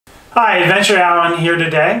Hi, Adventure Alan here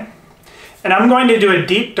today, and I'm going to do a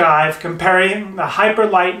deep dive comparing the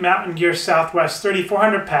Hyperlite Mountain Gear Southwest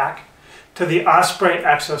 3400 pack to the Osprey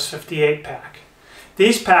Exos 58 pack.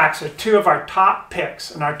 These packs are two of our top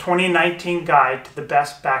picks in our 2019 guide to the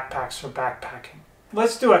best backpacks for backpacking.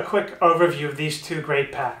 Let's do a quick overview of these two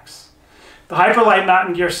great packs. The Hyperlite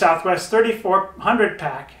Mountain Gear Southwest 3400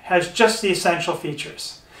 pack has just the essential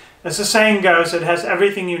features. As the saying goes, it has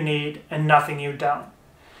everything you need and nothing you don't.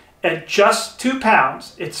 At just 2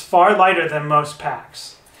 pounds, it's far lighter than most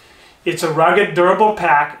packs. It's a rugged, durable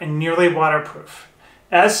pack and nearly waterproof.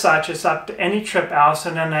 As such, it's up to any trip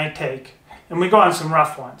Allison and I take, and we go on some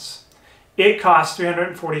rough ones. It costs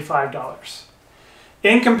 $345.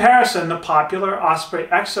 In comparison, the popular Osprey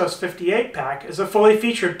Exos 58 pack is a fully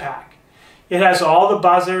featured pack. It has all the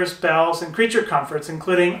buzzers, bells, and creature comforts,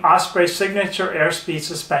 including Osprey's signature airspeed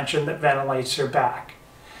suspension that ventilates your back.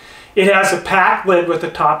 It has a pack lid with a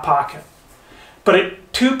top pocket, but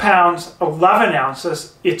at 2 pounds 11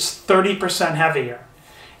 ounces, it's 30% heavier,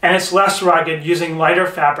 and it's less rugged using lighter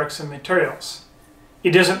fabrics and materials.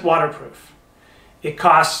 It isn't waterproof. It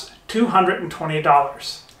costs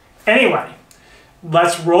 $220. Anyway,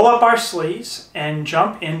 let's roll up our sleeves and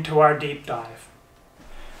jump into our deep dive.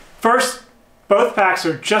 First, both packs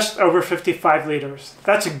are just over 55 liters.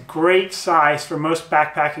 That's a great size for most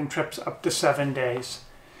backpacking trips up to 7 days.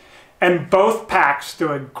 And both packs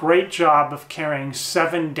do a great job of carrying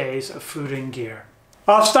 7 days of food and gear.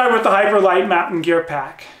 I'll start with the Hyperlite Mountain Gear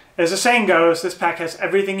pack. As the saying goes, this pack has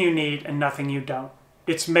everything you need and nothing you don't.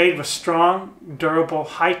 It's made with strong, durable,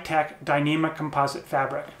 high-tech Dyneema composite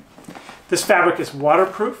fabric. This fabric is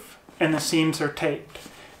waterproof and the seams are taped.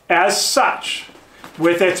 As such,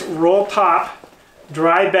 with its roll top,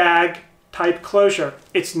 dry bag type closure,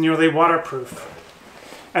 it's nearly waterproof.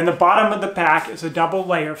 And the bottom of the pack is a double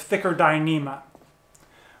layer of thicker Dyneema.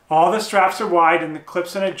 All the straps are wide and the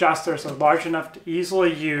clips and adjusters are large enough to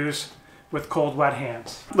easily use with cold, wet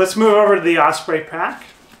hands. Let's move over to the Osprey pack.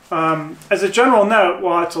 As a general note,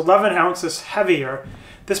 while it's 11 ounces heavier,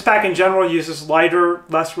 this pack in general uses lighter,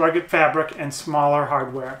 less rugged fabric and smaller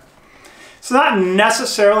hardware. It's not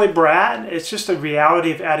necessarily bad, it's just a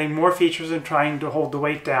reality of adding more features and trying to hold the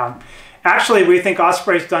weight down. Actually, we think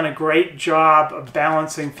Osprey's done a great job of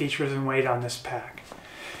balancing features and weight on this pack.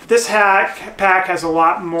 This pack has a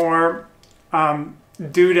lot more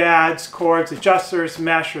doodads, cords, adjusters,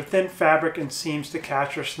 mesh, or thin fabric and seams to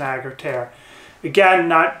catch or snag or tear. Again,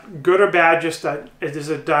 not good or bad, just that it is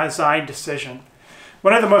a design decision.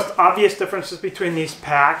 One of the most obvious differences between these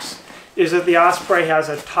packs is that the Osprey has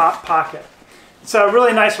a top pocket. It's a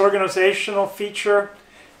really nice organizational feature,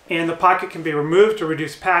 and the pocket can be removed to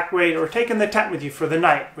reduce pack weight or take in the tent with you for the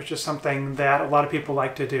night, which is something that a lot of people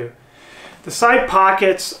like to do. The side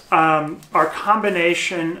pockets are a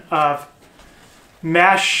combination of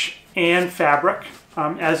mesh and fabric,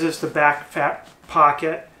 as is the back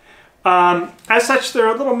pocket. As such,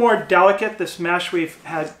 they're a little more delicate. This mesh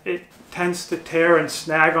it tends to tear and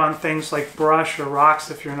snag on things like brush or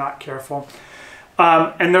rocks if you're not careful.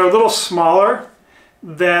 And they're a little smaller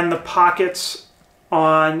than the pockets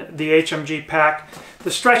on the HMG pack.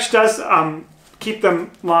 The stretch does keep them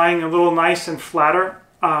lying a little nice and flatter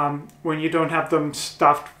when you don't have them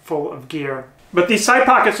stuffed full of gear. But these side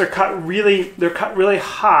pockets are cut really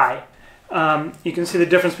high. You can see the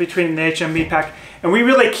difference between the HMG pack, and we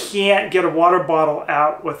really can't get a water bottle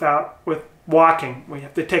out with walking. We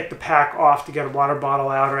have to take the pack off to get a water bottle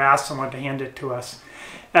out or ask someone to hand it to us.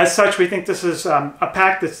 As such, we think this is a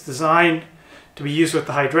pack that's designed to be used with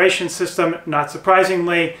the hydration system. Not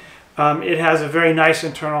surprisingly, it has a very nice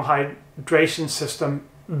internal hydration system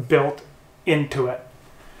built into it.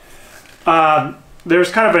 There's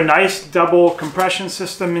kind of a nice double compression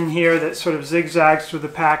system in here that sort of zigzags through the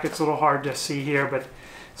pack. It's a little hard to see here, but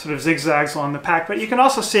sort of zigzags along the pack. But you can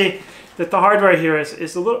also see that the hardware here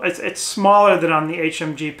is a little, it's smaller than on the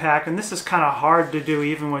HMG pack, and this is kind of hard to do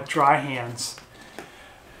even with dry hands.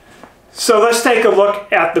 So let's take a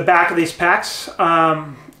look at the back of these packs.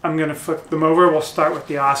 I'm going to flip them over. We'll start with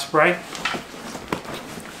the Osprey.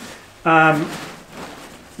 Probably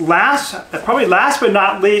last but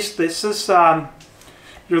not least, this is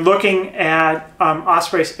you're looking at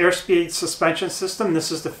Osprey's airspeed suspension system.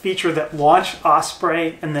 This is the feature that launched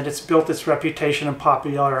Osprey and that it's built its reputation and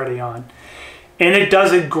popularity on. And it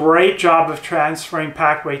does a great job of transferring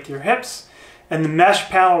pack weight to your hips, and the mesh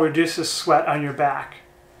panel reduces sweat on your back.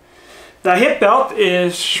 The hip belt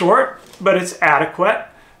is short, but it's adequate.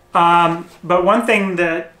 But one thing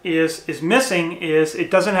that is missing is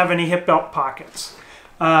it doesn't have any hip belt pockets.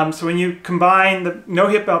 So when you combine the no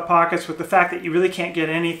hip belt pockets with the fact that you really can't get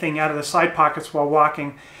anything out of the side pockets while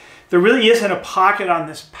walking, there really isn't a pocket on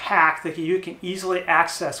this pack that you can easily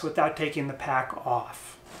access without taking the pack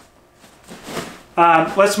off.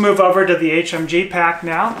 Let's move over to the HMG pack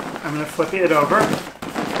now. I'm going to flip it over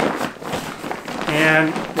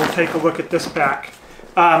and we'll take a look at this pack.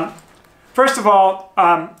 First of all,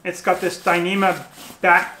 it's got this Dyneema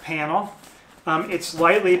back panel. It's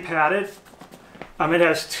lightly padded. It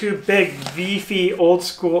has two big, beefy,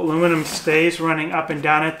 old-school aluminum stays running up and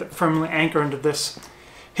down it that firmly anchor into this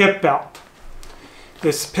hip belt.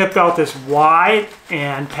 This hip belt is wide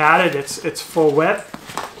and padded. It's full width.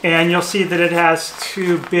 And you'll see that it has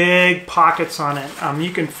two big pockets on it.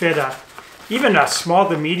 You can fit even a small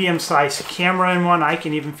to medium-sized camera in one. I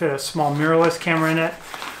can even fit a small mirrorless camera in it.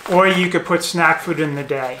 Or you could put snack food in the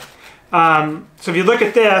day. So if you look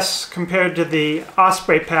at this compared to the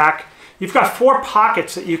Osprey pack, you've got 4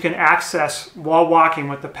 pockets that you can access while walking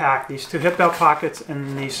with the pack. These 2 hip belt pockets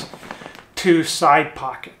and these 2 side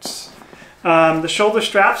pockets. The shoulder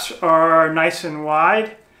straps are nice and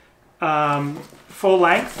wide, full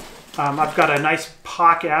length. I've got a nice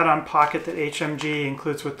add-on pocket that HMG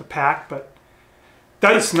includes with the pack, but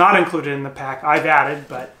that's not included in the pack. I've added,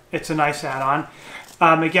 but it's a nice add-on.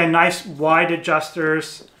 Again, nice wide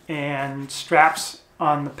adjusters and straps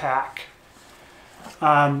on the pack.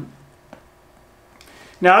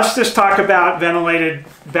 Now let's just talk about ventilated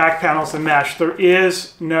back panels and mesh. There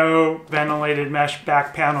is no ventilated mesh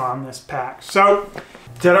back panel on this pack. So,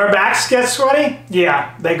 did our backs get sweaty?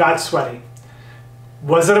 Yeah, they got sweaty.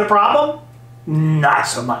 Was it a problem? Not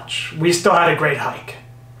so much. We still had a great hike.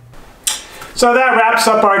 So that wraps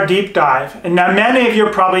up our deep dive. And now many of you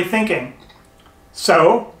are probably thinking,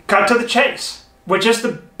 so cut to the chase. Which is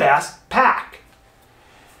the best pack?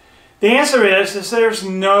 The answer is there's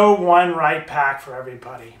no one right pack for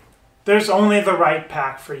everybody. There's only the right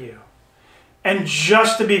pack for you. And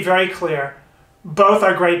just to be very clear, both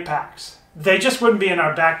are great packs. They just wouldn't be in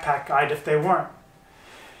our backpack guide if they weren't.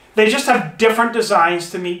 They just have different designs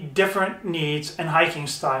to meet different needs and hiking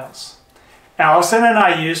styles. Allison and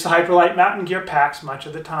I use the Hyperlite mountain gear packs much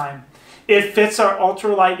of the time. It fits our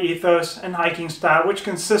ultralight ethos and hiking style, which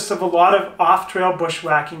consists of a lot of off-trail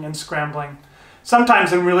bushwhacking and scrambling,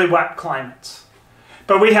 sometimes in really wet climates.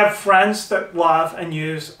 But we have friends that love and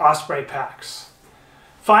use Osprey packs.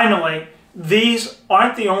 Finally, these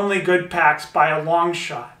aren't the only good packs by a long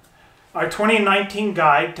shot. Our 2019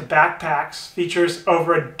 guide to backpacks features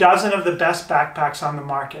over a dozen of the best backpacks on the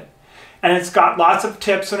market. And it's got lots of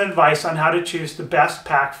tips and advice on how to choose the best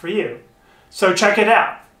pack for you. So check it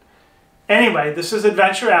out. Anyway, this is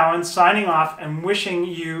Adventure Alan signing off and wishing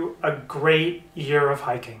you a great year of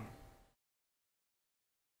hiking.